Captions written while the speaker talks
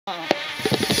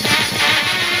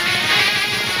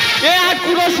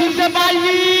পুরো শুনতে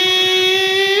পাইনি।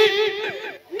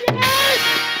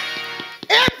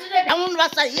 এমন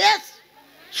বাচ্চা ইয়েস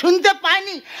শুনতে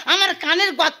পাইনি, আমার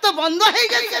কানের গর্ত বন্ধ হয়ে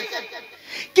গেছে,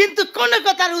 কিন্তু কোনো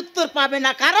কথার উত্তর পাবে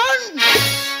না, কারণ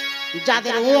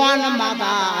যাদের ওয়ান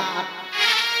মাদার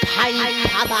ফাইভ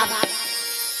ফাদার,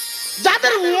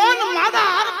 যাদের ওয়ান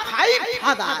মাদার ফাইভ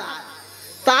ফাদার,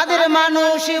 তাদের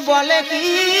মানুষ বলে কি,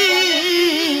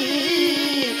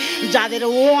 যাদের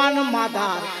ওয়ান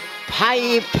মাদার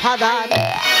ফাইভ ফাদার,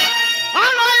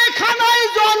 আনায় খানায়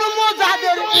জন্ম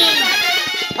যাদের,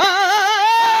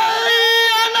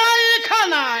 আনায়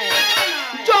খানায়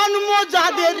জন্ম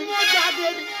যাদের,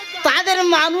 তাদের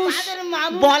মানুষ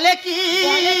বলে কি,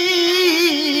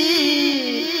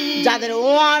 যাদের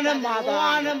ওয়ান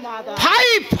মাদার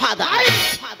ফাইভ ফাদার।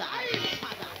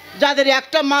 যাদের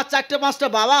একটা মা চারটে পাঁচটা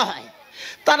বাবা হয়,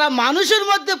 তারা মানুষের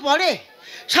মধ্যে পড়ে,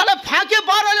 শালা ফাঁকে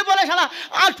বার হলে বলে শালা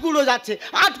আটকুড়ো যাচ্ছে,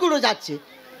 আটকুড়ো যাচ্ছে।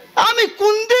 আমি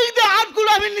কোন দিক দিয়ে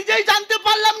আটকুড়ো আমি নিজেই জানতে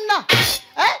পারলাম না।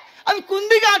 হ্যাঁ, আমি কোন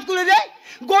দিকে আটকুড়ো রে?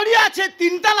 গড়ি আছে,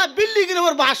 তিনতলা বিল্ডিং এর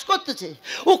উপর বাস করতেছে।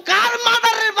 ও কার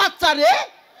মাদারের বাচ্চা রে?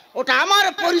 ওটা আমার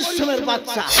পরিশ্রমের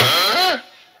বাচ্চা।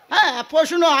 হ্যাঁ,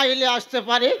 প্রশ্ন আইলে আসতে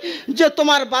পারে যে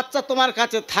তোমার বাচ্চা তোমার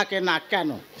কাছে থাকে না কেন?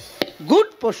 গুড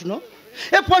প্রশ্ন।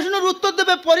 এ প্রশ্নের উত্তর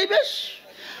দেবে পরিবেশ।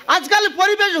 আজকাল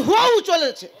পরিবেশ হওয়াও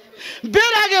চলেছে,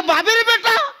 বের আগে বাবের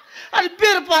বেটা আর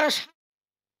বের পর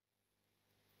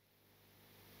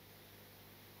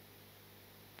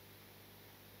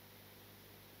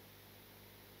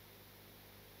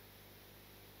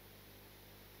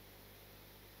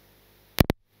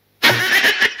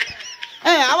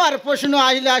আবার প্রশ্ন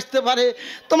আসলে আসতে পারে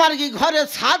তোমার কি ঘরে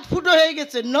ছাদ ফুটো হয়ে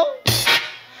গেছে? নো।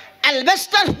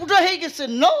 অ্যালবেস্টার ফুটো হয়ে গেছে?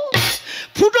 নো।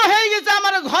 ফুটো হয়ে গেছে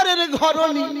আমার ঘরের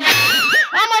ঘরনি,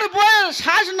 আমার বইয়ের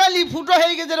শ্বাসনালী ফুটো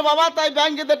হয়ে গেছে রে বাবা, তাই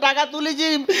ব্যাংকেতে টাকা তুলেছি,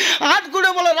 হাত ঘুরে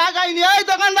বলে রাখাইনি। এই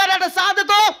দোকানদার একটা চা দে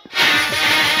তো।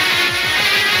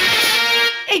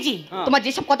 এই যে তোমার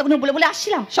যেসব কথাগুলো বলে বলে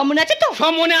আসছিলাম, সব মনে আছে তো?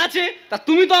 সব মনে আছে। তা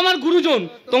তুমি তো আমার গুরুজন,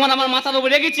 তোমার আমার মাথার উপর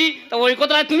রেখেছি, তা ওই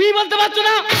কথাটা তুমিই বলতে পারছো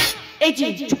না? এই যে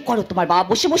চুপ করো, তোমার বাবা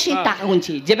বসে বসে টাকা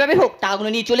গুনছে, যেভাবে হোক টাকাগুলো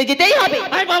নিয়ে চলে যেতেই হবে।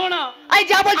 আই পাবো না। আই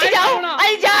যাও বলছি, যাও।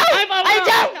 আই যাও, আই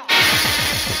যাও।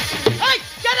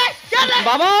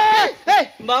 বাবা,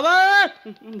 বাবা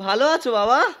ভালো আছো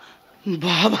বাবা?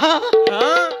 বাবা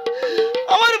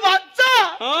আমার বাচ্চা,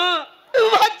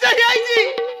 বাচ্চা আইছি,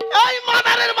 এই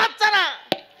মাদারের বাচ্চা না,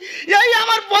 এই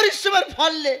আমার পরিশ্রমের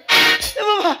ফললে।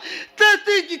 বাবা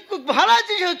তুই কি ভালো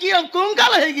আছিস? কিরকম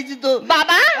কঙ্কাল হয়ে গেছি তো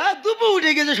বাবা, দুপো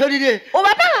উঠে গেছে শরীরে। ও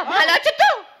বাবা ভালো আছো তো?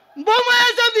 বৌমা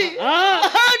যাবি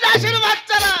দাসের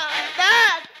বাচ্চা না,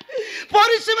 দেখ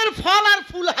পরিশ্রমের ফল আর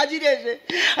ফুল হাজির এসে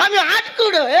আমি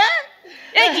আটকুড়ো।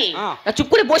 এই যে চুপ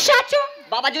করে বসে আছো,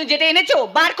 বাবার জন্য যেটা এনেছো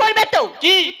বার করবে তো?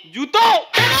 কি জুতো?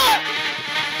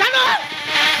 কেন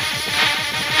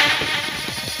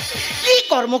কি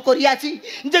কর্ম করিয়াছি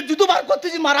যে জুতো বার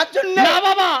করতেছি মারার জন্য? না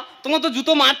বাবা, তোমার তো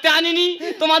জুতো মারতে আনিনি,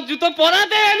 তোমার জুতো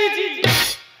পরাতে এনেছি।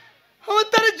 আমার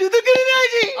তার জুতো কিনে নিয়ে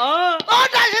আসি। ও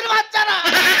দাসের বাচ্চা না,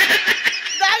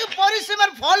 দেখ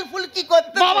পরিশ্রমের ফল ফুল কি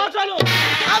করতে। বাবা চলো।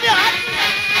 আমি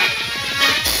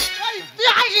তুই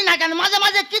আসি না কেন? মাঝে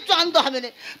মাঝে কিচ্ছু আনতে হবে না,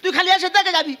 তুই খালি এসে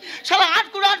দেখে যাবি। সারা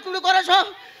আটকুড়ো আটকুড়ো করে সব।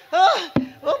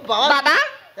 ও বাবা, বাবা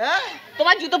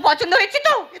তোমার জুতো পছন্দ হয়েছে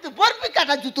তো? এই তো বরফি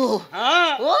কাটা জুতো।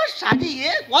 ও শাড়ি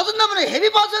পছন্দ, মানে হেভি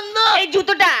পছন্দ। এই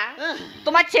জুতোটা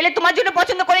তোমার ছেলে তোমার জন্য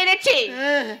পছন্দ করে এনেছে।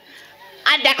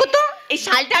 আর দেখো তো এই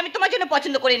শালটা আমি তোমার জন্য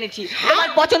পছন্দ করে এনেছি, তোমার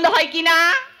পছন্দ হয় কি না?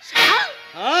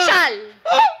 শাল।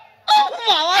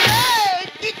 বাবা রে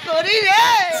কি করি রে,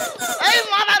 এই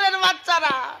মাদারের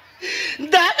বাচ্চারা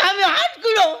দেখ আমি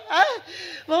আটকুড়ো।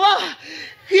 বাবা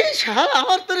কি শাল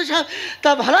আমার তোর সব। তা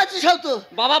ভালো আছিস সব তো?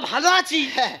 বাবা ভালো আছি,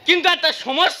 কিন্তু একটা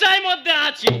সমস্যার মধ্যে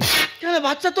আছি। কেন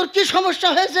বাচ্চা তোর কি সমস্যা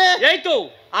হয়েছে? এই তো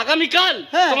আগামীকাল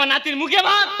তোমার নাতির মুখে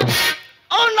ভাত।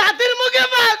 ও নাতির মুখে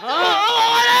ভাত?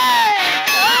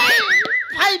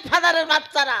 ভাই ফাদারের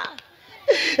বাচ্চারা,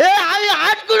 আমি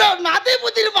আটকুড়ো নাতি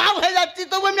পুতির বাপ হয়ে যাচ্ছি,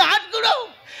 তবু আমি আটকুড়ো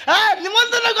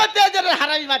নিমন্ত্রণ করতে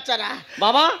হারামি বাচ্চারা।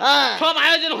 বাবা সব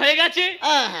আয়োজন হয়ে গেছে,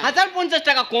 1050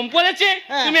 টাকা কম পড়েছে,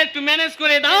 তুমি একটু ম্যানেজ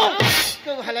করে দাও।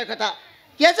 খুব ভালো কথা।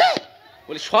 কি আছে?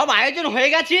 বলি সব আয়োজন হয়ে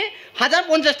গেছে,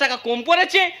 1050 টাকা কম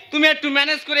পড়েছে, তুমি একটু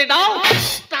ম্যানেজ করে দাও।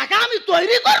 টাকা আমি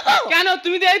তৈরি করবো? কেন,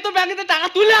 তুমি তো এই তো ব্যাংকে টাকা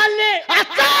তুলে আনলে।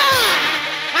 আচ্ছা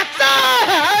আচ্ছা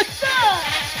আচ্ছা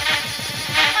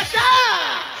আচ্ছা,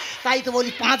 তাই তো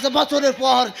বলি 5 বছরের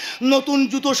পর নতুন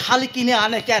জুতো শাল কিনে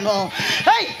আনে কেন?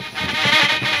 এই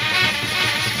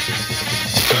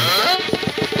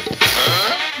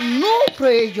নো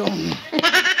প্রয়োজন,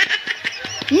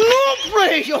 নো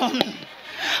প্রয়োজন।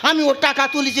 আমি ওর টাকা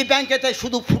তুলেছি ব্যাংকেতে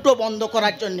শুধু ফুটো বন্ধ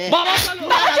করার জন্য। বাবা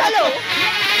চলো।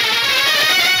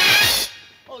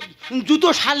 জুতো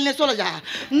শাল নিয়ে চলে যা,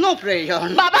 নো প্রয়োজন।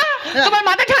 বাবা তোমার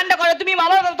মাথা ঠান্ডা করো তুমি,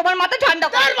 বাবা তোমার মাথা ঠান্ডা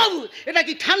করো। বাবু এটা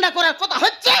কি ঠান্ডা করার কথা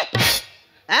হচ্ছে?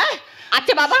 হ্যাঁ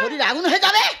আচ্ছা বাবা, শরীর আগুন হয়ে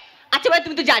যাবে। আচ্ছা ভাই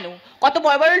তুমি তো জানো কত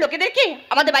বড় বড় লোকেদেরকে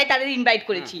আমাদের বাড়ি তাদের ইনভাইট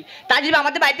করেছি, তারা যদি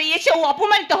আমাদের বাড়িতে এসে ও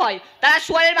অপমানিত হয়, তারা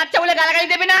শুয়ারের বাচ্চা বলে গালাগালি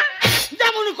দেবে না?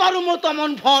 যেমন কর্ম তেমন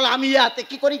ফল, আমি এতে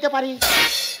কি করিতে পারি?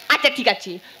 আচ্ছা ঠিক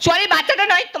আছে, শুয়ারের বাচ্চাটা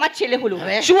নয় তোমার ছেলে হলো,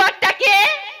 শুয়ারটাকে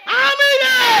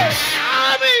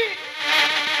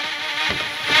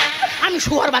আমি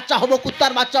শুয়ার বাচ্চা হবো,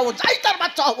 কুত্তার বাচ্চা হবো, যাই তার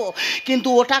বাচ্চা হবো, কিন্তু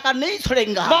ও টাকা নেই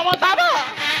ছড়েঙ্গা। বাবা বাবা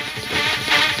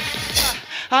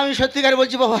আমি সত্যিকার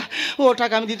বলছি বাবা, ও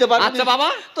টাকা আমি দিতে পারবো। আচ্ছা বাবা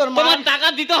তোমার টাকা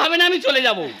দিতে হবে না, আমি চলে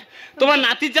যাব। তোমার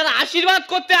নাতির যারা আশীর্বাদ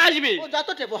করতে আসবে যত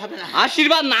টেপো হবে না,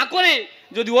 আশীর্বাদ না করে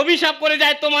যদি অভিশাপ করে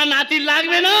যায় তোমার নাতির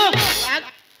লাগবে না।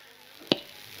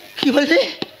 কি বললি?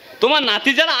 তোমার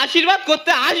নাতি যারা আশীর্বাদ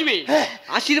করতে আসবে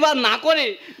আশীর্বাদ না করে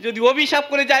যদি অভিশাপ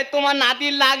করে যায় তোমার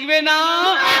নাতির লাগবে না।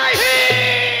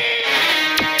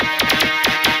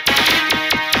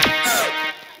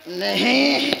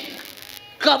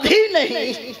 কভি নেই।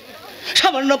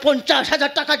 সামান্য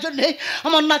 50,000 টাকার জন্য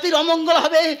আমার নাতির অমঙ্গল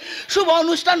হবে, শুভ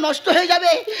অনুষ্ঠান নষ্ট হয়ে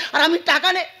যাবে, আর আমি টাকা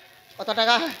নে। কত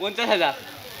টাকা? 50,000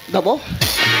 দেবো।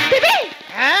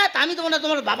 হ্যাঁ তা আমি তোমার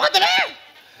তোমার বাবা দেবে।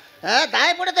 হ্যাঁ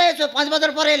দায় পড়ে দেয় 5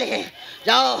 বছর পরে এলে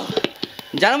যাও।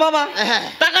 জানো বাবা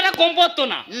টাকাটা কম পড়তো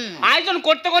না, আয়োজন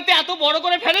করতে করতে এত বড়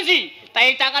করে ফেলেছি, তাই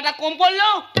এই টাকাটা কম পড়লো।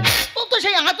 ও তো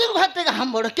সেই আতুর ঘর থেকে হাম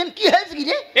বড় কেন, কি হয়েছে কি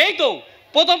রে? এই তো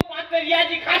প্রথম পাঁচটা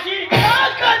রিয়াজি খাসি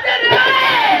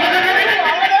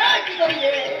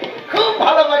খুব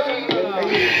ভালোবাসি,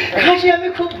 খাসি আমি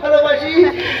খুব ভালোবাসি।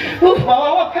 বাবা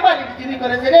আমার ফেভারিট জিনিস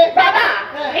করেছে রে। বাবা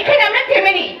এখানে আমরা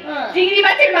থেমে নি, চিংড়ি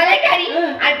মাছের মালাইকারি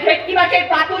আর ভেটকি মাছের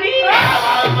পাতুরি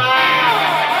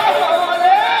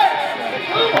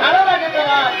খুব ভালো লাগে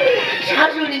তোমার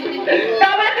শাশুড়ি।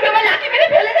 বাবা তুমি আমার লাঠি মেরে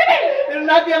ফেলে দেবে।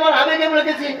 নাতি আমার আবেগে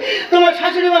বলেছি, তোমার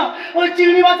শাশুড়ি মা ওই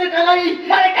চিংড়ি মাছের কালারি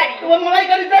মালাইকারি তোমার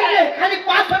মালাইকারি দেখলে খালি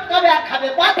 5 ফটকাবে আর খাবে,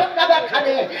 5 ফটকাবে আর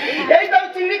খাবে। এই তো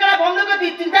চিংড়ি কালা বন্ধ করে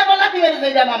দিই, চিন্তা করলা কি মেরে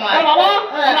দেয় মামা। বাবা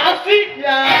আসছি।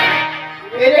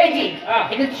 এই জি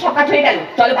এটা তো সকাল হয়ে গেল,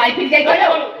 চলো বাড়ি ফিরে যাই।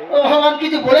 চলো। ও ভগবান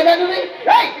কিছু বলে গেল রে।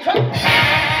 এই শোন,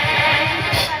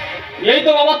 এই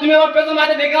তো বাবা তুমি আমার পেছন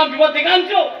মাঝে দেখে আমার বিপদ দেখে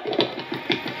আনছো।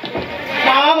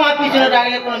 মা পিছনে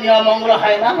ডাকলে কোনো নিয়ম মঙ্গল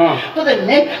হয় না তোদের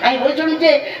নেই। আমি বলছিলাম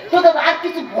যে তোদের আর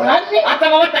কিছু বলার নেই। আচ্ছা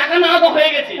বাবা টাকা না তো হয়ে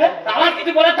গেছে, আমার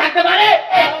কিছু বলার থাকতে পারে?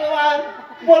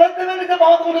 বলার দেবে না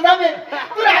বাবা, তোমরা যাবে,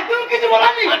 তোর একদম কিছু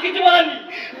বলার নেই। আর কিছু বলার নেই?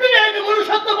 তুই এতগুলো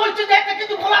সত্য বলছিস যে একটা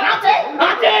কিছু বলার আছে।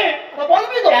 আছে তো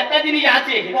বলবি তো। একটা জিনিস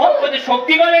আছে, ওই যে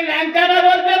শক্তিগড়ের ল্যাংচাটা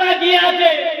বলতে বাকি আছে।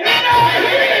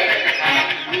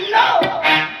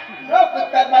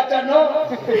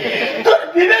 তোর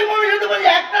বিবেক মনে হতে বলি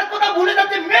একটা কথা ভুলে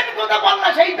যাচ্ছে, মেন কথা বল না,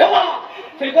 সেইটা বল।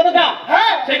 সেই কথাটা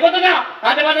সেই কথাটা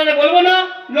হাতে বাজারে বলবো না,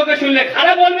 লোকে শুনলে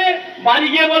খারাপ বলবে, বাড়ি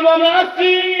গিয়ে বলবো আমরা আসছি।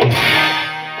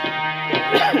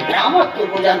 আমার তো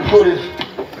বোঝার ভুল,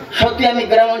 সত্যি আমি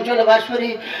গ্রাম অঞ্চলে বাস করি।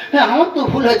 হ্যাঁ আমার তো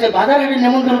ভুল হয়েছে, বাজারে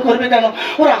নিমন্ত্রণ করবে কেন?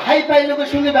 ওরা হাই ফাই লোকের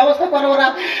সঙ্গে ব্যবস্থা করে, ওরা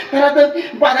তারা তো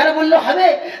বাজারে বললে হবে,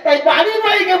 তাই বাড়ি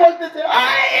বাড়িকে বলতেছে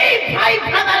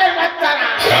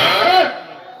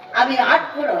আমি 8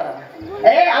 কুড়ো,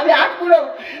 আমি 8 কুড়ো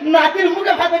নাতির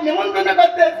মুখে ভাতে নিমন্ত্রণ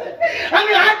করতে,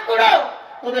 আমি 8 কুড়ো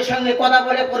তোদের সঙ্গে কথা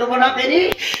বলে করবো না, দেরি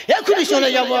এখনই চলে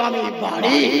যাবো আমি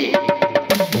বাড়ি।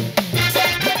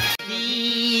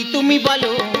 তুমি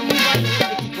বলো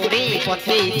কি করে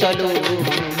পথে চলো,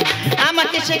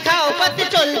 আমাকে শেখাও পথে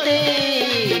চলতে।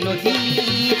 নদী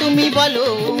তুমি বলো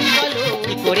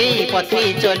কি করে পথে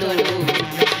চলো,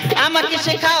 আমাকে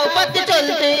শেখাও পথে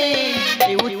চলতে।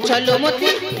 এই উচ্ছল মতি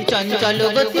চঞ্চল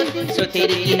গতি স্রোতের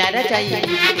কিনারা চাই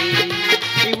বুঝতে।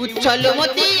 এই উচ্ছল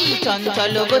মতি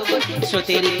চঞ্চল গতি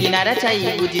স্রোতের কিনারা চাই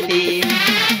বুঝতে।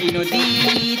 এই নদী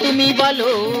তুমি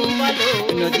বলো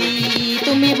নদী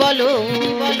তুমি বলো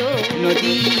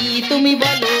নদী তুমি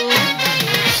বলো।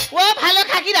 ও ভালো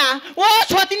কাকিরা, ও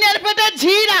সতীনের পেটে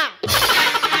ঝিরা,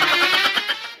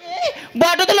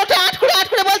 বড় তো লোটে 8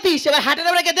 করে বলতিস, এবার হাটের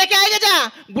ওপরে দেখে আগে যা,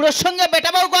 বুড়োর সঙ্গে বেটা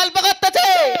বউ গল্প করতেছে।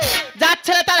 যার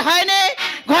ছেলে তার হয়নি,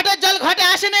 ঘটের জল ঘটে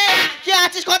আসেনি, কি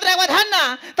আছিস কত একবার ধান না,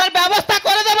 তার ব্যবস্থা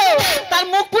করে দেবো, তার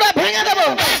মুখ পুরো ভেঙে দেবো।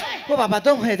 ও বাবা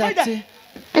দম হয়ে যাচ্ছে।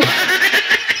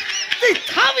 তুই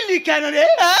থামলি কেন রে?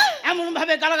 এমন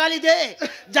ভাবে গালাগালি দে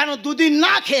যেন 2 দিন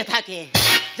না খেয়ে থাকে,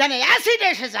 যেন অ্যাসিড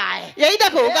এসে যায়। এই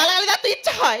দেখো গালাগালি দিতে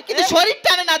ইচ্ছা হয় কিন্তু শরীর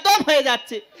টানে না, দম হয়ে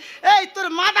যাচ্ছে। এই তোর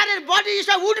মাদারের বডি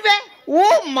সব উঠবে। ও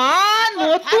মা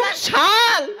নতুন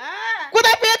শাল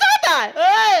কোথায় পেয়েছো? কোথায়?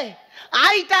 এই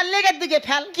আইটা লেগের দিকে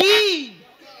ফেল। কি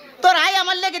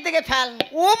দেখে দেখে ফেল।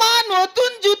 ও মা,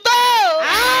 নতুন জুতো।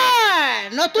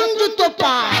 নতুন জুতো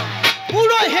পায়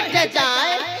বুড়ো হেঁটে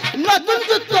যায়, নতুন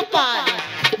জুতো পায়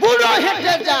বুড়ো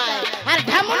হেঁটে যায়। আর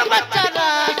ঢেমন বাচ্চারা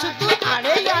শুধু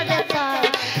আড়ে আড়ে চায়,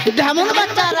 ঢেমন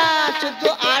বাচ্চারা শুধু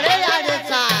আড়ে আড়ে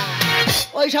চায়।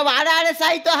 ওই সব আড়ে আড়ে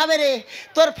চাইতে হবে রে,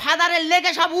 তোর ফাদারের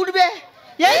লেগে সব উঠবে।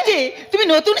 এই যে তুমি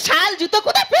নতুন শাল জুতো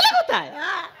কোথায় পেলে, কোথায়?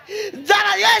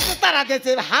 যারা এসে তারা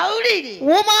দিয়েছে হাউড়ি।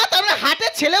 ও মা, তার মানে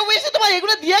হাটের ছেলেও এসে তোমার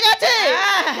এগুলো দিয়ে গেছে?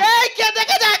 এই কে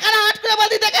দেখে যা, কারা হাট করে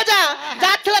বলতে দেখে যা,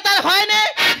 যার ছেলে তার হয় না,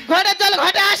 ঘরের জল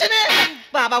ঘটে আসে না।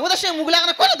 বাবা, ওদের সঙ্গে মুখ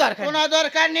লাগানো কোনো দরকার কোনো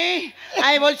দরকার নেই।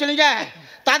 আমি বলছিলাম যে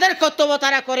তাদের কর্তব্য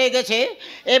তারা করে গেছে,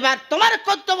 এবার তোমার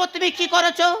কর্তব্য তুমি কি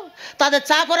করেছো? তাদের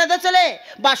চা করে দিয়েছিলে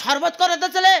বা শরবত করে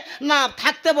দিয়েছিলে, না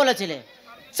থাকতে বলেছিলে?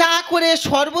 চা করে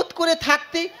শরবত করে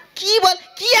থাকতে কি বল,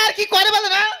 কি আর কি করে বলে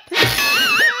না?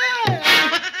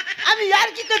 আমি আর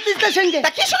কি করতেছি তার সঙ্গে?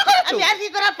 তা কি শুরু করেছো? আমি আর কি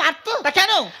করা পারতো? তা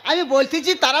কেন? আমি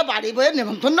বলতেছি তারা বাড়ি বয়ে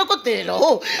নেমন্তন্ন করতে এলো,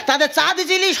 তাদের চা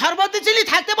দিছিলি, শরবত দিছিলি,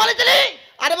 থাকতে বলেছিলি।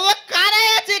 আরে বাবা, কারাই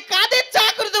আছে, কাদের চা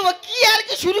করে দেবো? কি আর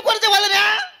কি শুরু করেছে বলে না?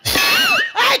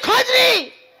 এই খোঁজরি,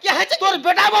 কি হয়েছে? তোর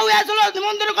বেটা বউ আসলো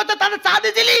নিমন্ত্রণ করতে, তাদের চা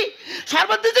দিছিলি,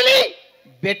 শরবত দিছিলি?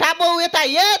 বেটা বউ এটা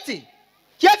ইয়ে আছে,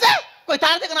 কি আছে? কই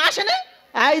তার দেখুন আসে না।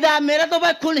 এই দা মেরে তো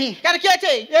ভাই খুনি। কেন, কি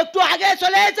আছে? একটু আগে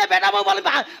চলে এসেছে, বেটা বউ বলে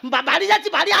বাড়ি যাচ্ছি,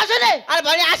 বাড়ি আসে রে। আর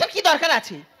বাড়ি আসার কি দরকার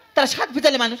আছে? তারা সাত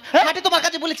ভিতালে মানুষ, হাটে তোমার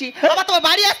কাছে বলেছি বাবা তোমার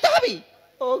বাড়ি আসতে হবে।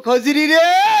 ও খোঁজরি রে,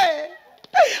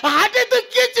 হাটে তো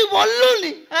কিছু বললো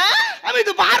নি। হ্যাঁ, আমি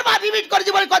তো বারবার রিপিট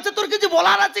করেছি, বলে কচ্ছে তোর কিছু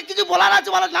বলার আছে, কিছু বলার আছে।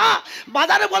 বলে না,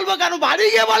 বাজারে বলবো কেন, বাড়ি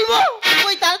গিয়ে বলবো।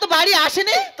 ওই তারা তো বাড়ি আসে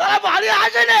না। তারা বাড়ি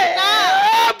আসে রে।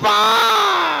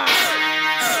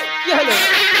 কি হলো?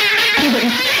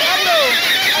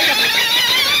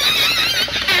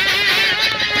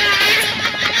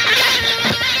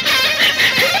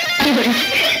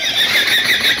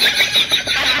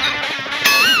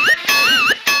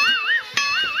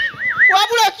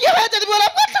 কি হয়েছে, তুমি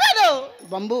ওরকম করছো কেন?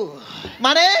 বাম্বু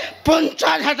মানে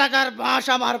 50,000 টাকার বাঁশ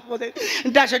আমার পদে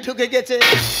ডাসে ঢুকে গেছে।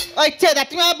 ওই ছেদা,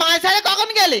 তুমি আমার বাঁ সাইডে কখন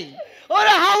গেলে?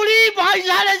 ওরে হাউড়ি, বাঁশ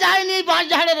ঝাড়ে যায়নি, বাঁশ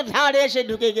ঝাড়ের ধারে এসে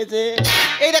ঢুকে গেছে।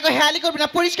 এই দেখো, হেয়ালি করবে না,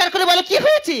 পরিষ্কার করে বলো কি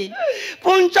হয়েছে।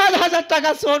 50,000 টাকা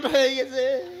শর্ট হয়ে গেছে।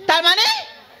 তার মানে?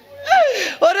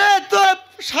 ওরে তো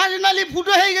শ্বাসনালী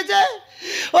ফুটো হয়ে গেছে।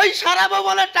 ওই সারাবো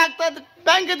বলে ডাক্তার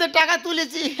ব্যাংকেতে টাকা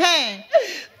তুলেছি। হ্যাঁ,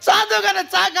 চা দোকানে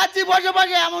চা খাচ্ছি বসে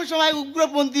বসে, এমন সময়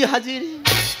উগ্রপন্থী হাজির।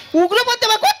 উগ্রপন্থী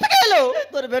আবার কোথা এলো?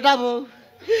 তোর বেটা বউ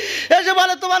এসে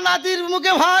বলে তোমার নাতির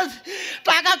মুখে ভাত,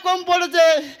 টাকা কম পড়েছে,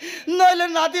 নইলে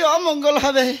নাতি অমঙ্গল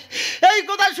হবে। এই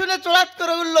কথা শুনে চড়াত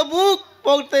করে উঠলো, বুক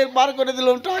পড়তে বার করে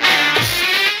দিলাম টাকা।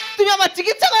 তুমি আমার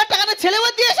চিকিৎসা করার টাকাটা ছেলে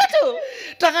বাদ দিয়ে এসেছো?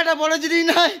 টাকাটা বড় জিনিস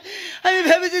নয়, আমি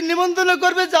ভেবেছি নিমন্ত্রণ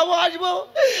করবে, যাবো আসবো,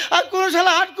 আর কোনো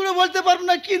সালা হাট করে বলতে পারবো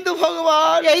না। কিন্তু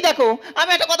ভগবান, এই দেখো, আমি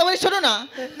একটা কথা বলি, শোনো না,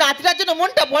 নাতিরার জন্য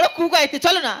মনটা বড় কুকাইতে,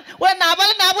 চলো না, ওরা না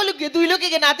বলে না বলুক, দুই লোকে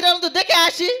গিয়ে নাতিরার মতো দেখে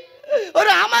আসি।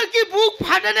 ওরে আমার কি বুক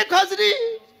ফাটে না খসরি,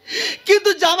 কিন্তু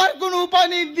যাবার কোনো উপায়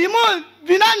নেই।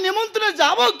 বিনা নিমন্ত্রণে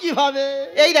যাবো কিভাবে?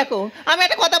 এই দেখো, আমি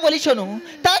একটা কথা বলি, শোনো,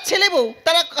 তারা ছেলে বউ,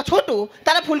 তারা ছোট,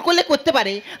 তারা ভুল করলে করতে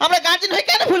পারে, আমরা গার্জেন হয়ে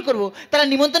কেন ভুল করব? তারা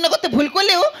নিমন্ত্রণ করতে ভুল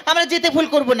করলেও আমরা যেতে ভুল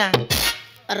করব না।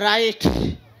 Right,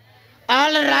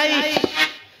 all right.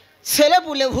 ছেলে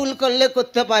বলে ভুল করলে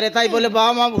করতে পারে, তাই বলে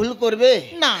বাবা মা ভুল করবে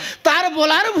না? তার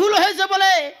বলার ভুল হয়েছে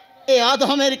বলে এই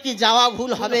অধমের কি যাওয়া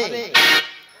ভুল হবে?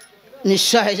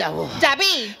 নিশ্চয় যাব।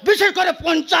 যাবি? বিশেষ করে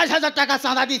 50,000 টাকা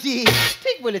চাঁদা দিছি,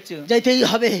 ঠিক বলেছো, যেতেই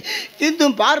হবে। কিন্তু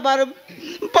বারবার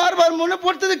বারবার মনে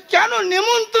পড়তে কেন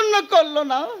নিমন্ত্রণ করলো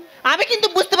না। আমি কিন্তু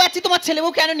বুঝতে পারছি তোমার ছেলে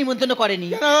বউ কেন নিমন্ত্রণ করেনি।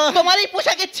 তোমার এই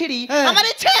পোশাকের ছিঁড়ি, আমার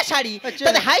এই ছেঁড়া শাড়ি,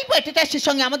 তাদের হাইপার টেটাসের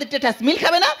সঙ্গে আমাদের টেটাস মিল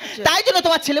খাবে না, তাই জন্য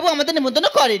তোমার ছেলে বউ আমাদের নিমন্ত্রণ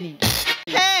করেনি।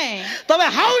 হ্যাঁ, তবে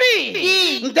হাউড়ি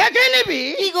দেখে নিবি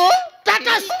কি গো,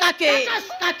 টাটাস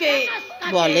কাকে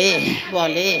বলে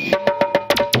বলে।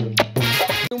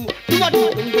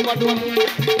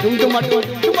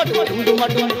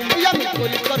 আমি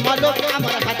করিতর মালক,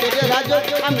 আমার হাতের রাজক,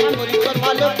 আমি করিতর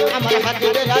মালক, আমার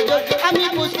হাতের রাজক। আমি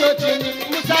বুঝতে চিনি,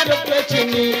 মুশারফকে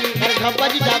চিনি, আর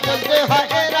ঘবাজি যা বলতে হয়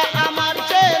এরা আমার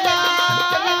চেলা।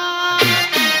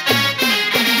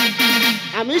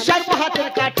 আমি সর্ব হাতের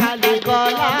কাঠালি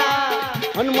গলা,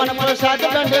 হনুমান প্রসাদ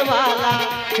দণ্ডেওয়ালা।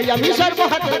 আমি সর্ব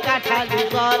হাতের কাঠালি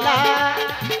গলা,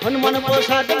 হনুমান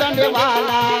প্রসাদ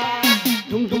দণ্ডেওয়ালা।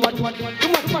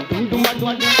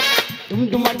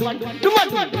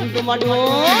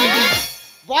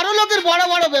 বড় লোকের বড়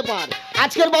বড় ব্যাপার,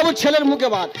 আজকের বাবুর ছেলের মুখে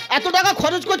বাদ। এত টাকা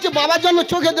খরচ করছে বাবার জন্য,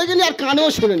 চোখে দেখিনি আর কানেও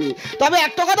শুনিনি। তবে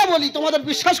একটা কথা বলি, তোমাদের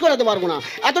বিশ্বাস করাতে পারবো না,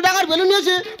 এত টাকার বেলুন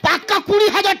নিয়েছে, পাক্কা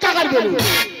 20,000 টাকার বেলুন।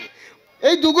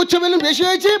 এই দুগুচ্ছ বেলুন বেশি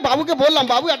হয়েছে, বাবুকে বললাম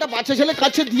বাবু একটা বাচ্চা ছেলে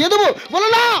কাছে দিয়ে দেবো, বলো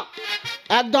না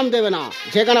একদম দেবে না,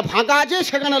 যেখানে ফাঁকা আছে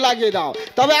সেখানে লাগিয়ে দাও।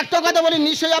 তবে একটা কথা বলি,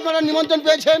 নিশ্চয়ই আপনারা নিমন্ত্রণ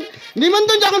পেয়েছেন,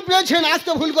 নিমন্ত্রণ যখন পেয়েছেন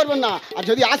আসতে ভুল করবেন না, আর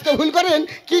যদি আসতে ভুল করেন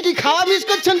কি কি খাওয়া মিস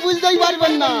করছেন বুঝতেই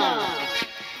পারবেন না।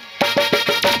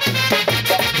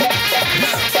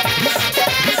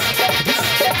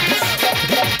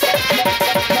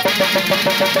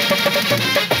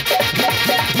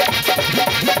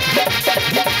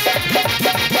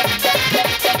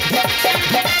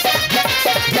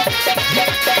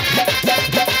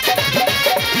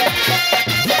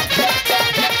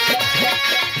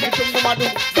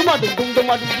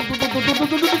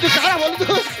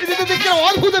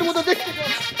 অদ্ভুতের মতো দেখতে।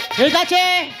 ঠিক আছে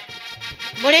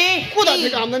বুড়ি, কোথা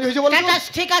থেকে আমদানি হয়েছে বলো? স্ট্যাটাস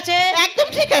ঠিক আছে, একদম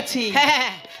ঠিক আছে। হ্যাঁ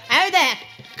এই দেখ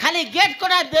খালি গেট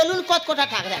করা বেলুন কত কোটা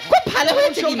টাকা দেখ, খুব ভালো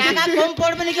হয়েছে কিন্তু। টাকা কম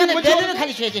পড়বে না, কেন বেলুন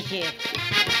খালি ছেড়েছে।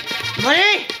 বুড়ি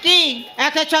কি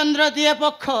একে চন্দ্র দিয়ে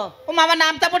পক্ষ, ও মামা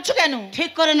নামটা পড়ছো কেন? ঠিক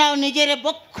করে নাও নিজের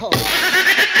বক্ষ।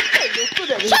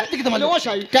 সব দিকে তোমার লোক।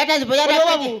 মশাই স্ট্যাটাস বোঝা বলো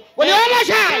বাবু, বলি ও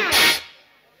মশাই।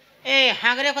 এই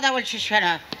হাগরে কথা বলছিস কেন?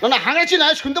 না না হাঁগাচ্ছি না,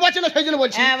 শুনতে পাচ্ছি না সেই জন্য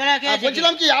বলছি। হ্যাঁ, বলো, কে আছে?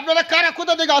 বলছিলাম কি আপনারা কারা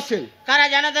কোথা থেকে আসছেন? কারা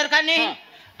জানা দরকার নেই, হ্যাঁ।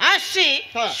 আসছি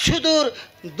হ্যাঁ। সুদূর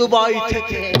দুবাই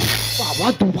থেকে। বাবা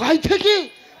দুবাই থেকে?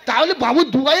 তাহলে বাবু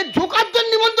দুবাইয়ের জোকারদের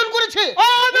নিমন্ত্রণ করেছে।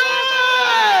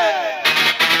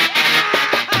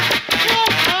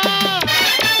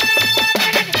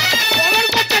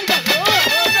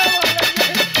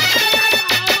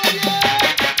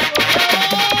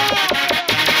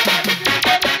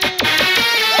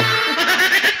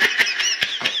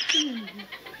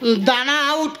 দানা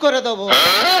আউট করে দেবো।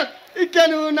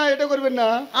 কেন না এটা করবেন না?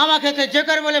 আমাকে তো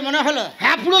জোকার বলে মনে হলো।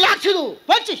 হ্যাঁ পুরো লাগছে তো।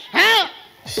 বলছিস? হ্যাঁ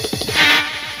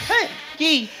এই,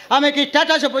 কি আমি কি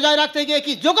স্ট্যাটাস বজায় রাখতে গিয়ে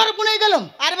কি জোকার বুনে গেলাম?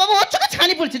 আরে বাবু ওর চোখে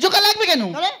ছানি পড়ছে, জোকা লাগবে কেন?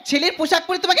 তাহলে? ছেলের পোশাক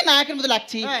পরে তোমাকে নায়কের মতো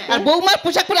লাগছে, হ্যাঁ। আর বৌমার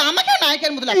পোশাক পরে আমাকেও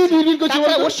নায়কের মতো লাগছে। এই বিড়বিড় করছে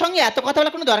তাছাড়া বলতো? ওর সঙ্গে এত কথা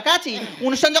বলার কোনো দরকার আছে?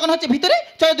 অনুষ্ঠান যখন হচ্ছে ভিতরে,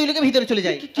 চলো দুই লোকে ভিতরে চলে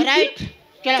যাই। রাইট,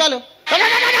 চলো।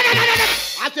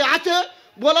 আছে আছে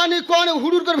বলানি কোন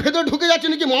হুড়ুর করে ভেতরে ঢুকে যাচ্ছে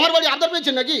নাকি? মামার বাড়ি আদর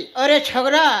পেয়েছেন নাকি? আরে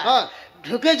ছোকরা, হ্যাঁ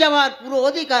ঢুকে যাওয়ার পুরো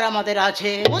অধিকার আমাদের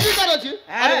আছে। অধিকার আছে।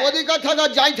 হ্যাঁ। আরে অধিকার থাকা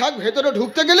যাই থাক, ভেতরে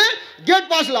ঢুকতে গেলে গেট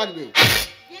পাস লাগবে।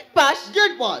 Gate pass?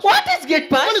 Gate pass what is gate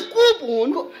pass? মানে কুপন।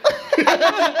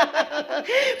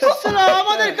 শালা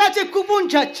আমাদের কাছে কুপন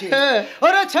চাচ্ছে। হ্যাঁ।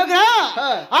 ওরে ছোকরা,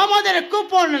 হ্যাঁ। আমাদের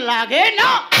কুপন লাগে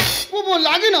না। কুপন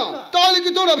লাগে না? তাহলে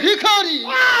কি তোরা ভিখারি?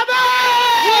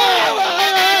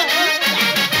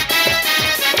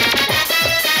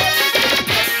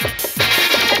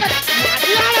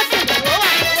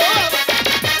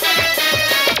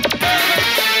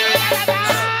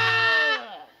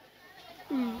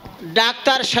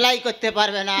 ডাক্তার সেলাই করতে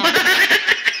পারবে না,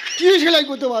 কি সেলাই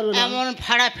করতে পারবে না? এমন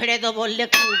ফাড়া ফেড়ে তো বললে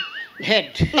খুব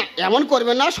হেড। না এমন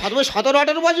করবেন না,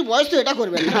 17-18 বছর বয়স তো, এটা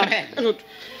করবেন না।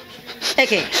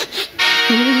 একে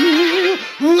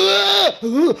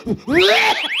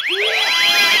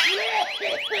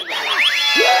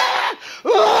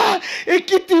এ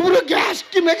কি তীব্র গ্যাস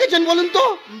কি মেখেছেন বলুন তো?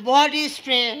 Body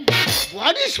spray.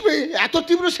 Body spray? এত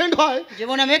তীব্র সেন্ট হয়?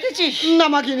 জীবনে মেখেছিস? না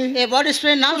মাখিনি। এ বডি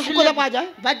স্প্রে নাম কোথায় শুনলে পাওয়া যায়?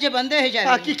 বাজ্যে বন্ধ হয়ে যায়।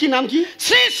 কি কি নাম কি?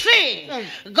 শ্রী শ্রী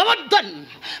গোবর্ধন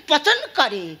পছন্দ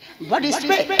করে বডি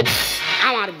স্প্রে।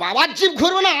 আমার বাবার জিভ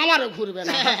ঘুরবে না, আমারও ঘুরবে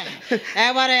না।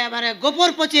 এবারে এবারে গোপর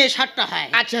পচিয়ে সারটা হয়।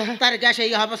 আচ্ছা। তার গ্যাসে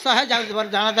এই অবস্থা হয়,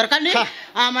 জানা দরকার নেই। হ্যাঁ।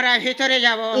 আমরা ভিতরে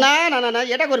যাব। না না না না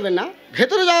এটা করবেন না,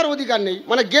 ভেতরে যাওয়ার অধিকার নেই।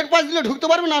 মানে গেট পাস দিলে ঢুকতে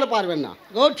পারবেন না, আর পারবেন না।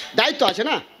 গুড দায়িত্ব আছে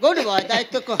না? গুড বয়,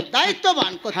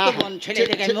 দায়িত্ববান কর্তব্যবান ছেলে ঠিক-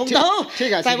 থেকে ঠিক- মুগ্ধ।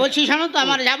 ঠিক আছে। তাই বলছি শোনো তো,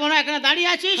 আমার যাবো না, এখানে দাঁড়িয়ে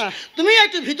আছিস। হ্যাঁ। তুমি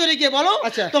একটু ভিতরে গিয়ে বলো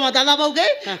আচ্ছা। তোমার দাদা বউকে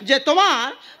হ্যাঁ। যে তোমার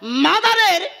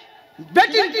মাদারের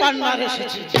বেটিং পার্টনার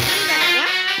এসেছে।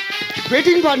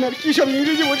 বেটিং পার্টনার কি সব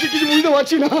ইংরেজি বলছি, কিছু বুঝতে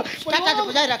পারছি না। টাকাটা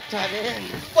বজায় রাখতে হবে।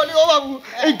 বলি ও বাবু,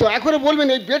 এই দয়া করে বলবেন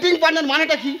এই বেটিং পার্টনার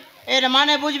মানেটা কি? এর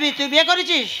মানে বুঝবি? তুই বিয়ে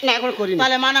করেছিস? না এখন করি না।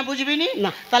 তাহলে মানে বুঝবি নি?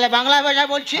 না। তাহলে বাংলা ভাষা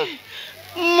বলছি,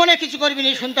 মনে কিছু করবি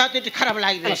নি, শুনতে হয়তো একটু খারাপ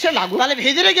লাগবে। সে লাগুক। তাহলে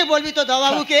ভিতরে গিয়ে বলবি তো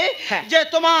দাদাবুকে হ্যাঁ। যে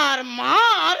তোমার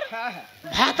মার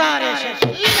ভাতার এসেছে।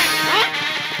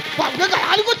 বাবুকে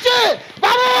গালাগালি করছে।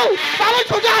 বাবু বাবু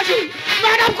ছুটে আসি,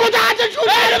 ম্যাডাম কোথায় আছে?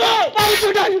 ছুটে আসবো বাবু,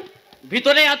 ছুটে আসি।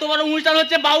 ভিতরে এত বড় অনুষ্ঠান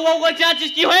হচ্ছে, বাবু বাবু করছে আছিস,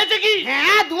 কি হয়েছে কি?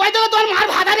 হ্যাঁ দুবাই থেকে তোর মার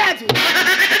ভাতারে আছে।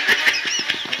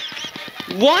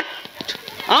 হোয়াট?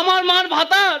 আমার মার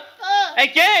ভাতার? এই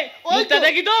কে? ওই মুখটা তো।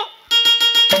 দেখি তো।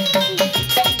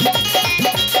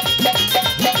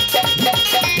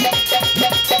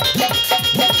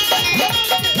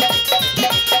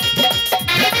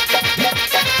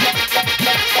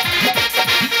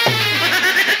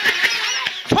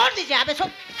 छोड़ दीजिए, अबे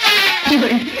छोड़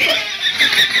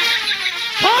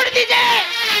दीजिए।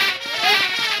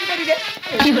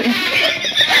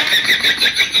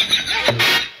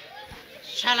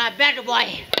 শালা ব্যাড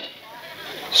বয়,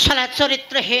 শালা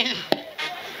চরিত্রহীন,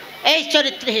 এই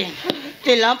চরিত্রহীন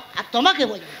দিলাম। আর তোমাকে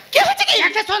বলি কি হয়েছে কি?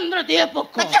 একটা চন্দ্র দিয়ে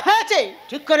পক্ষ কি হয়েছে?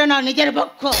 ঠিক করে নাও নিজের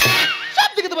পক্ষ। সব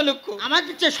দিকে তোমার লক্ষ্য। আমার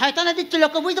দিচ্ছে শয়তানা দিচ্ছে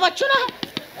লোক, বুঝতে পারছো না?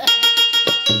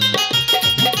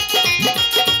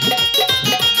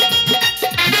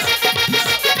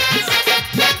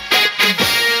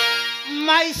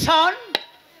 My son,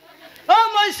 oh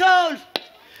my son,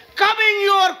 coming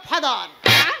your father.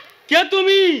 কে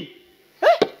তুমি?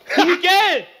 তুমি কে?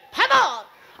 Father.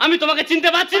 আমি তোমাকে চিনতে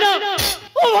পারছি না।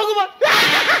 ও ভগবান,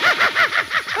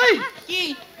 এই কি?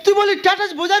 তুই বলি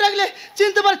টাটাস বোঝায় রাখলে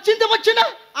চিনতে পারছি না?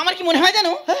 আমার কি মনে হয়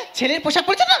জানো, ছেলের পোশাক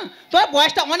পরেছে না, তোমার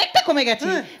বয়সটা অনেকটা কমে গেছে।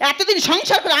 এতদিন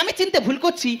সংসার করে আমি চিনতে ভুল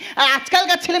করছি, আর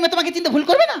আজকালকার ছেলে মেয়ে তোমাকে চিনতে ভুল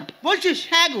করবে না? বলছিস?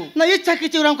 হ্যাঁ গো। না ইচ্ছা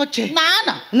কিছু ওরকম করছে? না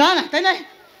না না না, তাই না?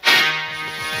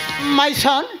 মাই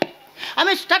সন,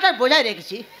 আমি টাটার বোঝায়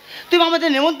রেখেছি। তুমি আমাদের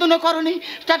নিমন্ত্রণ করনি,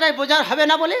 টাটায় বোঝার হবে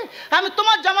না বলে আমি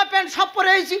তোমার জামা প্যান্ট সব পরে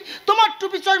এসেছি, তোমার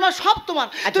টুপি চশমা সব তোমার।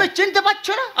 তুমি চিনতে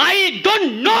পারছো না? I don't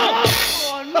know.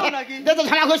 নাকি দেখো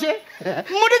ঝাড়া ঘষে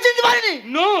মোটে চিনতে পারিনি।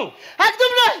 নো,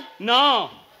 একদম নয়। না।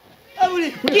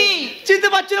 কি চিনতে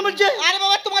পারছো না বলছে? আরে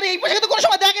বাবা, তোমার এই পোশাকে তো কোনো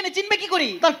সময় দেখেনি, চিনবে কি করি?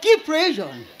 তার কি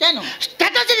প্রয়োজন? কেন?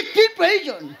 স্ট্যাটাসের কি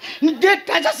প্রয়োজন? যে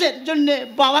স্ট্যাটাসের জন্য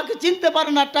বাবাকে চিনতে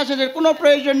পারো না, স্ট্যাটাসের কোনো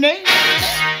প্রয়োজন নেই।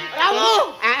 রামু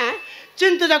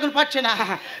চিনতে যখন পারছে না,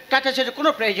 স্ট্যাটাসের কোনো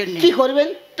প্রয়োজন নেই। কি করবেন?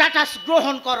 স্ট্যাটাস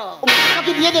গ্রহণ করো।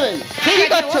 আমাকে দিয়ে দেবেন? ঠিক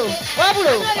করছো। ও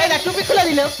বুড়ো, এই দেখ টুপি খুলে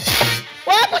দিল।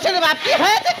 ও পোশাকে বাপ কি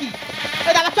হয়েছে কি?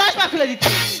 এই দেখো চশমা খুলে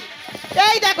দিচ্ছে।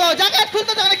 এই দেখো জ্যাকেট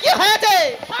খুলতে যখন কি হয়েছে?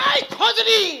 আই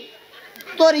খজরি,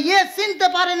 তোর চিনতে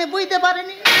পারেনি, বুঝতে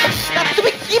পারেনি। তা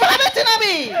তুমি কিভাবে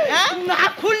চিনাবে? হ্যাঁ, না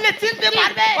খুললে চিনতে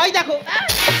পারবে। এই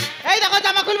দেখো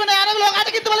জামা খুলবে না, অনেক লোক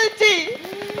আছে কিন্তু বলে দিচ্ছি।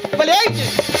 বলে এই যে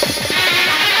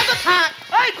থাক,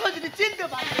 ওই খজরি চিনতে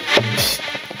পারবে।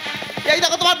 এই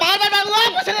দেখো তোমার বারবার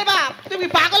পোশাকের বাপ, তুমি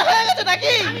পাগল হয়ে গেছো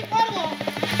নাকি? আমি করবো।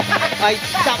 এই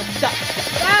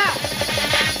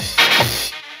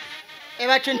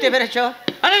এবার চিনতে পেরেছো?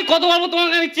 আরে কত বলবো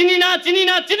তোমাকে আমি চিনি না, চিনি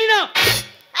না, চিনি না।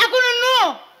 এখনো নো।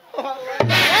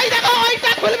 এই দেখো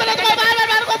ওইটা খুলবে না, তোমার বারবার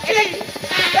বার করছি।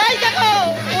 এই দেখো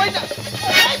ওইটা।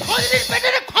 এই খজরির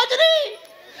পেটের খজরি,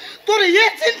 তোর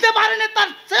চিনতে পারেনি, তার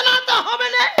চেনা তো হবে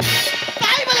না।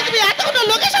 তাই বলে তুমি এতগুলো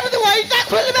লোকের সামনে তুমি ওইটা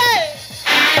খুলবে?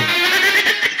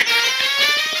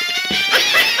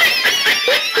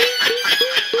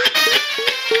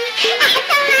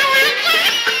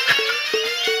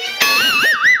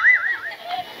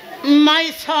 মাই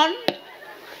সন,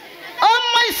 ও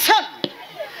মাই সন,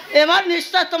 এবার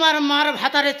নিশ্চয় তোমার মার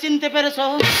ভাতারে চিনতে পেরেছো।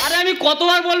 আরে আমি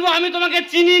কতবার বলবো আমি তোমাকে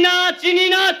চিনি না, চিনি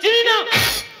না, চিনি না।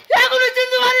 এখনো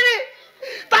চিনতে পারিনি,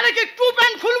 তাহলে কি টু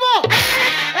প্যান্ট খুলবো?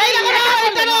 এই দেখো না,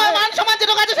 ওইটা নয়, মান সম্মান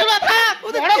যেটা কাছে সেটা থাক।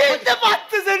 চিনতে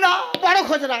পারতেছে না। বড়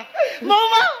খোঁজরা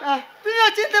বৌমা, তুমিও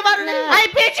চিনতে পারোনি? আমি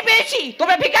পেয়েছি।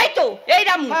 তোমরা ভিখাই তো। এই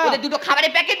রামু, ওদের দুটো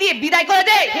খাবারের প্যাকেট দিয়ে বিদায় করে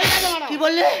দে। কি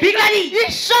বললে? ভিখারি।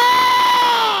 ঈশ্বর,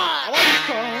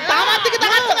 আমার দিকে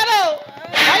তাকাচ্ছ কেন?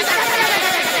 এই দেখো,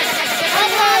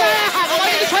 আমার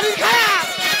কিন্তু শরীর খারাপ।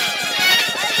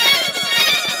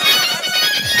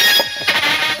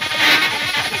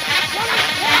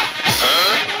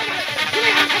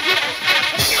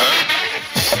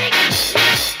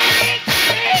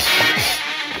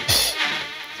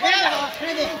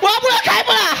 বাবুরা খাই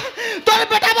পড়া, তোর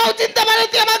বেটা বউ চিনতে পারে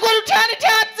তুই আমার গরু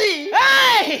ঠেয়াচ্ছি।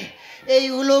 এই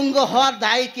উলঙ্গ হওয়ার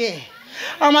দায়ী কে?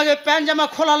 আমাকে প্যান্ট জামা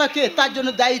খোলালো কে? তার জন্য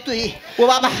দায়ী তুই। ও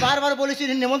বাবা, বারবার বলেছি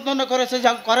নিমন্ত্রণ করেছে,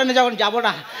 করেনি যখন যাবো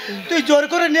না, তুই জোর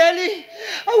করে নিয়ে এলি।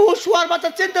 ও শুয়ার বাচ্চা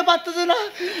চিনতে পারতেছে না।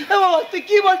 এ বাবা, তুই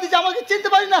কি বলছিস? আমাকে চিনতে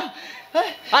পারি না?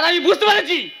 আর আমি বুঝতে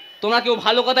পেরেছি তোমরা কেউ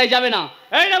ভালো কথাই যাবে না।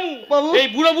 এই রামু, বাবু। এই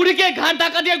বুড়ো বুড়িকে ঘাট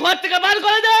ধাক্কা দিয়ে ঘর থেকে বার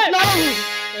করে দে।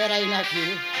 এরাই নাকি,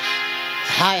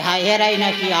 হায় হায়, এরাই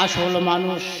নাকি আসল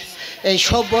মানুষ এই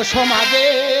সভ্য সমাজে।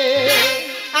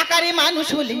 আকারে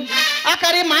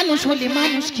মানুষ হলে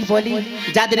মানুষ কি বলে?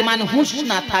 যাদের মানুষ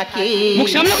না থাকে। মুখ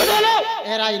সামনে কথা বলো।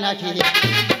 এরাই নাকি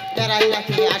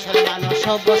আসল মানুষ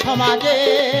সভ্য সমাজে।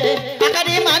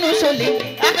 আকারে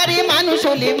মানুষ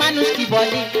হলে মানুষ কি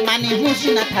বলে? মানুষ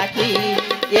না থাকে।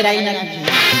 এরাই নাকি।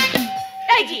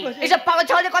 এই জি, এসব পাগল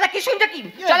ছাগলের কথা কি শুনছো কি?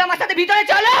 চলো আমার সাথে ভিতরে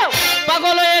চলো।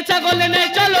 পাগল হয়ে ছাগল নে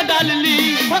চলো ডাললি।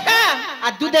 খোকা,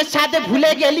 আর দুধের সাথে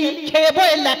ভুলে গেলি খেয়ে বই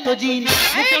ল্যাকটোজিন।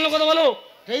 মুখ সামনে কথা বলো।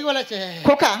 ঠিক বলেছে।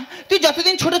 খোকা, তুই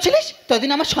যতদিন ছোট ছিলিস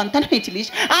ততদিন আমার সন্তান হয়েছিলিস,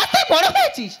 আর তুই বড়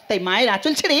হয়েছিস তাই মায়ের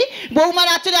আঁচল ছেড়ে বৌমার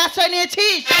আঁচলে আশ্রয়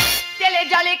নিয়েছিস। তেলে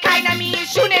জলে খাই না আমি,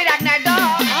 শুনে রাখ না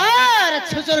ডগ। আর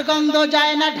ছুচুর গন্ধ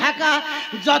যায় না ঢাকা,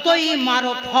 যতই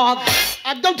মারো ঠক।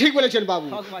 একদম ঠিক বলেছেন বাবু।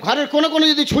 ঘরের কোনো কোনো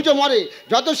যদি ছুঁচো মরে,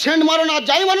 যত সেন্ট মারো না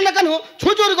যাই মারো না কেন,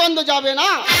 ছুঁচোর গন্ধ যাবে না।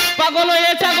 পাগল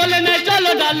হয়ে ছাগলে নেই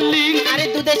চলো ডার্লিং। আরে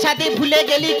দুধের সাথে ভুলে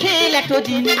গেলি খেল একটা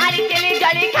দিন। আরে তেলে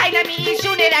জলে খাই না আমি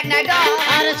শুনে রাখ না গো।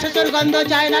 আরে ছুঁচোর গন্ধ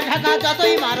যায় না ঢাকা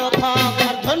যতই মারো ফক।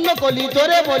 আর ধন্য কলি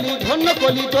তোরে বলি, ধন্য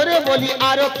কলি তোরে বলি,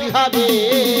 আরো কি হবে?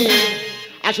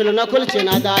 আসলে নকল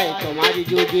চেনা যায় তোমারই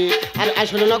যুগে, আর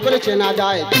আসলে নকল চেনা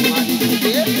যায় তোমারই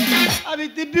যুগে। আমি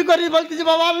দিব্যি করে বলতেছি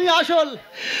বাবা আমি আসল,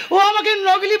 ও আমাকে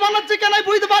নকলি বানাচ্ছে কেন আমি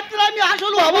বুঝতে পারছি না। আমি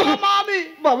আসল বাবু, মা আমি।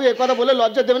 বাবু এ কথা বলে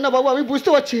লজ্জা দেবেন না বাবু, আমি বুঝতে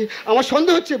পারছি, আমার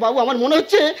সন্দেহ হচ্ছে বাবু, আমার মনে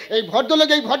হচ্ছে এই ভদ্রলোক,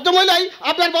 এই ভদ্রমহিলাই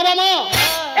আপনার বাবা মা।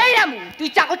 এই রামু তুই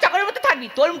চাকর চাকরের মতো থাকবি,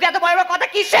 তোর মুখে এত বড় বড় কথা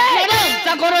কিসে?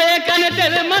 চাকর হয়ে কানে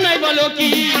তেল মানাই বলো কি?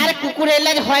 আরে কুকুরের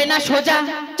লেজ হয় না সোজা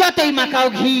যতই মাখাও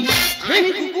ঘি।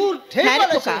 আমি কুকুর ঠিক হ্যাঁ রে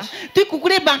বলেছিস। খোকা, তুই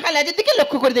কুকুরের বাঁকা লেজের দিকে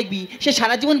লক্ষ্য করে দেখবি, সে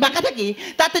সারা জীবন বাঁকা থাকে,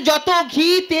 তাতে যত ঘি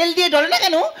তেল দিয়ে ডলে না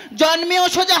কেন জন্মেও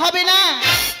সোজা হবে না।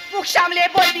 মুখ সামলে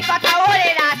বলবি কথা ওরে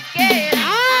রাতকে।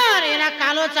 আর এরা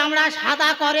কালো চামড়া সাদা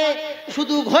করে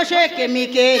শুধু ঘষে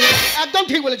কেমিক্যাল। একদম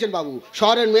ঠিক বলেছেন বাবু।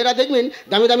 শহরের মেয়েরা দেখবেন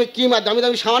দামি দামি ক্রিম আর দামি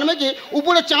দামি সামান মেখে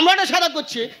উপরে চামড়াটা সাদা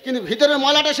করছে, কিন্তু ভিতরের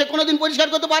ময়লাটা সে কোনোদিন পরিষ্কার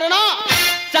করতে পারে না।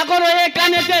 চাকর হয়ে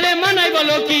কানে তেল মানাই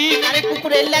বলো কি? আরে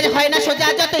কুকুরের লেজ হয় না সোজা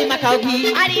যতই মাখাও ঘি।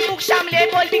 আরে মুখ সামলে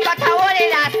বলবি কথা ওরে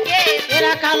রাতকে।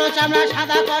 এরা কালো চামড়া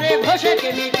সাদা করে ঘষে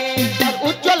কেমিক্যাল। আর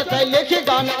উজ্জ্বল তাই লেখে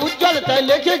গান, উজ্জ্বল তাই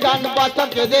লেখে গান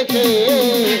বাস্তবকে দেখে।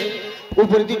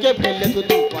 উপর দিকে ফেললে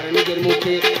তুতু পরে নিজের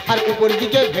মুখে, আর উপর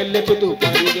দিকে ফেললে তুতু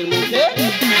পরে নিজের মুখে।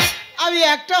 আমি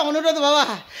একটা অনুরোধ বাবা,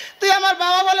 তুই আমার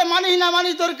বাবা বলে মানিস না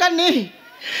মানিস দরকার নেই,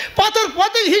 পাথর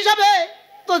প্রতীক হিসাবে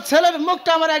তোর ছেলের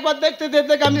মুখটা আমার একবার দেখতে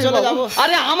দেখতে আমি চলে যাবো।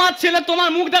 আরে আমার ছেলে তোমার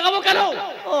মুখ দেখাবো কেন?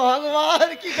 ও ভগবান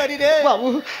কি করি রে বাবু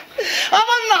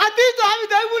আমার নাতি তো আমি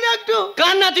দেখবো না একটু।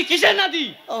 কার নাতি? কিসের নাতি?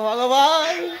 ও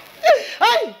ভগবান,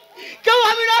 এই কেউ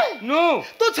আমি নয়, নো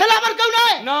তোর ছেলে আমার কেউ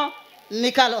নয়। না।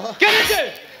 নিকালো কে নিয়েছে?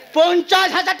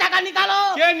 50,000 টাকা নিকালো।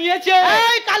 কে নিয়েছে?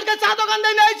 এই কালকে চা দোকান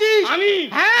দিয়ে নিয়েছিস। আমি?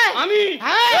 হ্যাঁ আমি?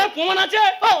 হ্যাঁ। এ, প্রমাণ আছে?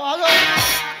 ও ভগবান,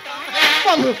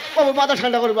 বাবু বাবু মাথা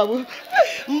ঠান্ডা করে বাবু।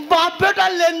 বাপ বেটা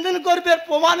লেনদেন করবে,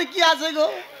 প্রমাণ কি আছে গো?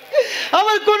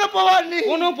 আমার কোনো প্রমাণ নেই।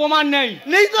 কোনো প্রমাণ নেই।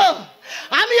 নেই তো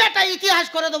আমি একটা ইতিহাস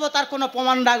করে দেবো, তার কোনো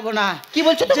প্রমাণ রাখবো না। কি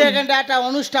বলছো তুমি? যেখানটা একটা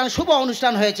অনুষ্ঠান, শুভ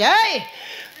অনুষ্ঠান হয়েছে, এই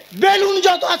বেলুন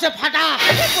যত আছে ফাটা।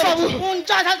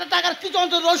 50,000 টাকার কিছু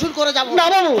অন্তত রসুল করে যাবো। না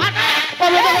বাবু, ফাটা।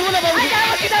 বাবু এটা বলবো না বাবু। এই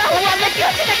রামু, কি দাঁড়াও?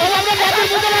 বাবু আমরা বাবু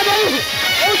বুঝতে না বাবু।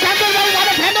 এই শান্ত বাবু,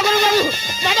 মাথা ঠান্ডা করুন বাবু।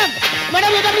 ম্যাডাম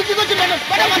ম্যাডাম এটা আপনি কি করছেন ম্যাডাম?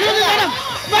 ম্যাডাম ছেড়ে দিন ম্যাডাম,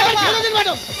 ম্যাডাম ছেড়ে দিন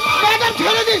ম্যাডাম, ম্যাডাম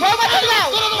ছেড়ে দিন,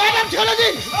 ম্যাডাম ছেড়ে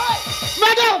দিন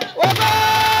ম্যাডাম। ও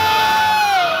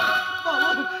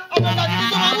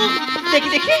দেখি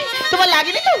দেখি তোমার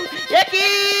লাগেনি তো? একই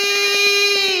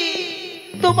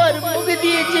তোমার মুখে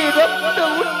দিয়েছে রক্ত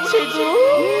উঠছে গো।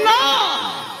 না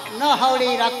না হাওড়ি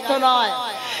রক্ত নয়,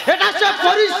 এটা হচ্ছে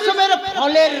পরিশ্রমের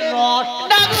ফলের রস।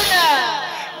 ডাকো না।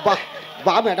 বাহ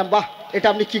বাহ ম্যাডাম বাহ, এটা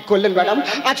আপনি কি করলেন ম্যাডাম?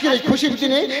 আজকের এই খুশির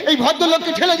দিনে এই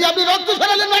ভদ্রলোককে ঠেলে দিয়ে আপনি রক্ত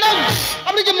ফেলালেন ম্যাডাম।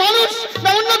 আপনি কি মানুষ না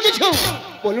অন্য কিছু?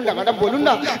 বলুন না ম্যাডাম, বলুন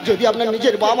না, যদি আপনার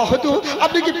নিজের বাবা হতো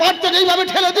আপনি কি পারতেন এইভাবে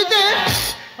ঠেলে দিতে?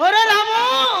 ওরে রামু,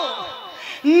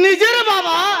 নিজের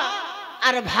বাবা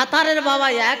আর ভাতারের বাবা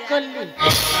এক করলি।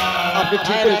 আপনি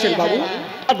ঠিক করেছেন বাবু।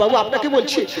 আর বাবু আপনাকে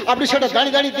বলছি, আপনি সেটা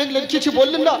দাঁড়িয়ে দাঁড়িয়ে দেখলেন, কিছু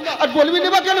বললেন না, আর বলবেন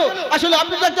না কেন? আসলে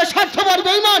আপনি তো একটা স্বার্থপর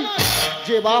বেঈমান।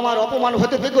 যে বাবা আমার অপমান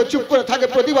হতে দেখো চুপ করে থাকে,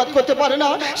 প্রতিবাদ করতে পারে না,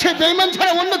 সেই বেঈমান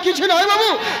ছাড়া অন্য কিছু নয় বাবু।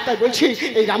 তাই বলছি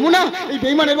এই রামু না, এই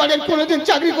বেঈমানের বাড়ি আর কোনোদিন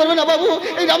চাকরি করবে না বাবু।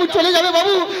 এই রামু চলে যাবে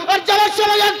বাবু, আর যাওয়ার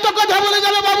সময় একটা কথা বলে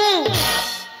যাবে বাবু,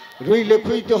 রইলে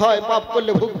খুইতে হয়, পাপ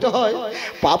করলে ভুগতে হয়।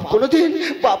 পাপ কোনোদিন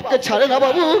বাপকে ছাড়ে না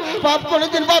বাবু, পাপ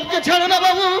কোনোদিন বাপকে ছাড়ে না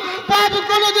বাবু, পাপ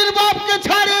কোনোদিন বাপকে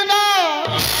ছাড়ে না।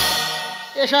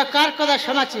 এসব কার কথা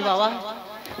শোনাচ্ছি বাবা?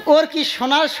 ওর কি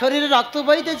সোনার শরীরে রক্ত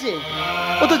বইতেছে?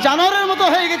 ও তো জানোয়ারের মতো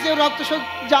হয়ে গেছে, ওর রক্ত সব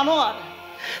জানোয়ার।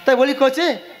 তাই বলি কোচে,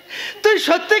 তুই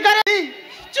সত্যিকারে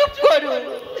চুপ করো।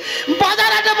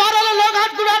 বাজার হাটে বড় লোক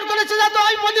হাটগুলো হাট করেছে, যা তো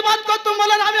আমি প্রতিবাদ করতাম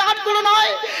বলেন আমি হাটগুলো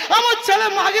নয়, আমার ছেলে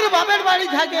মাগির বাপের বাড়ি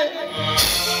থাকে।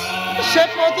 সে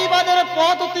প্রতিবাদের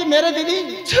পথ তুই মেরে দিলি।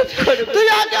 চুপ করো, তুই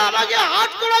আগে আমাকে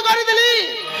হাটগুলো করে দিলি।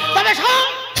 তবে শোন,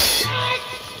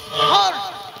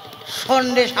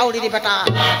 সন্ডে সাউরির বেটা,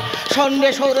 সন্ডে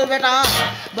সৌরের বেটা,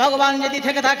 ভগবান যদি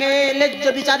থেকে থাকে ন্যায্য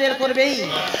বিচারের করবেই।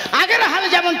 আগের হাল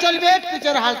যেমন চলবে,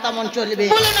 পিছের হাল তেমন চলবে।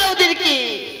 বলে না ওদেরকে।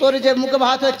 তোর যে মুখে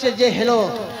ভাত হচ্ছে যে হেলো,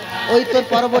 ওই তোর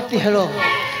পরবর্তী হেলো।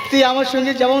 তুই আমার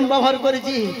সঙ্গে যেমন ব্যবহার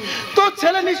করেছি, তোর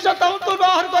ছেলে নিশ্চয় তেমন তোর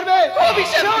ব্যবহার করবে।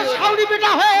 সাউরি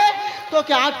বেটা হয়ে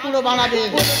তোকে আটকুড়ো বানাবে।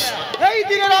 এই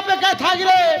দিনের অপেক্ষায়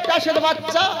থাকলে চাষের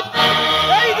বাচ্চা,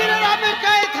 এই দিনের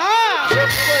অপেক্ষায় থাক।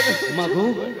 মাগো,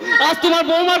 আজ তোমার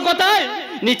বৌমার কথায়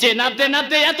নিচে নামতে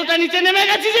নামতে এতটা নিচে নেমে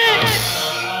গেছি যে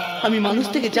আমি মানুষ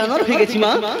থেকে জানোয়ার হয়ে গেছি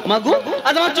মা। মা গো,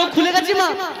 আজ আমার চোখ খুলে গেছে মা।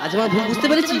 আজ আমার ভুল বুঝতে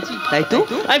পেরেছি, তাই তো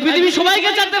আমি পৃথিবীর সবাইকে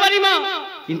ছাড়তে পারি মা,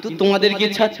 কিন্তু তোমাদেরকে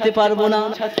ছাড়তে পারবো না।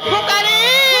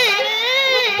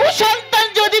 সন্তান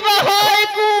যদি বা হয়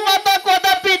কুমাতা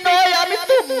কদাপি নয়, আমি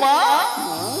তো মা।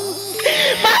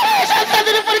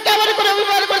 সন্তানের উপর কেমন করে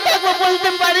অভিমান করে থাকবো বলতে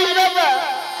পারিস না মা।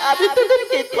 আমি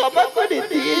তোদেরকে ক্ষমা করে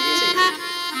দিয়েছি,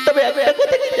 তবে একটা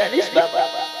কথা কি জানিস বাবা,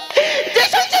 যে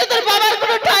সংসারে তোর বাবার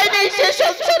কোনো ঠাঁই নেই সে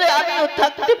সংসারে আমিও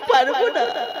থাকতে পারবো না।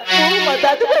 মা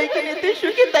দাদু ভাইকে নিয়ে তুই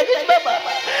সুখে থাকিস বাবা,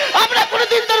 আমরা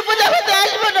কোনোদিন তোর বোঝা হতে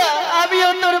আসবো না। আমিও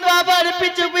তোর বাবার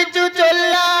পিছু পিছু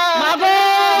চললাম,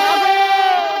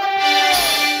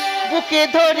 বুকে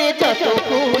ধরে যত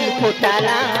ফুল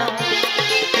ফোটালাম,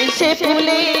 সে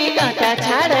ফুলে কাঁটা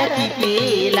ছাড়া কি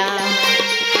পেলাম,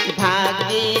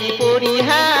 ভাগ্যের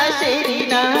পরিহাসের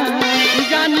না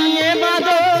জানিয়ে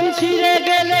বাদন ছিঁড়ে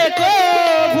গেলে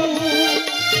কবু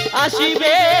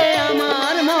আসিবে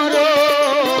আমার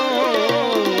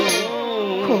মরণ।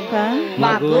 খোকা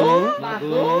মাগো,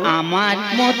 আমার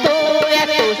মতো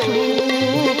এত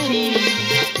সুখী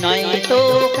নয় তো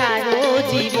কারো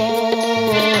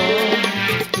জীবন।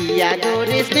 কি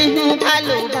আদরে স্নেহ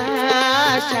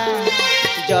ভালোবাসা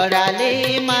জড়ালে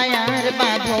মায়ার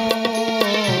বাঁধন,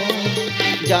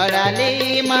 জড়ালে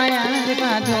মায়ার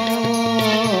বাঁধন,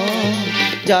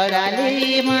 জড়ালে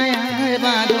মায়ার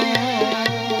বাঁধন।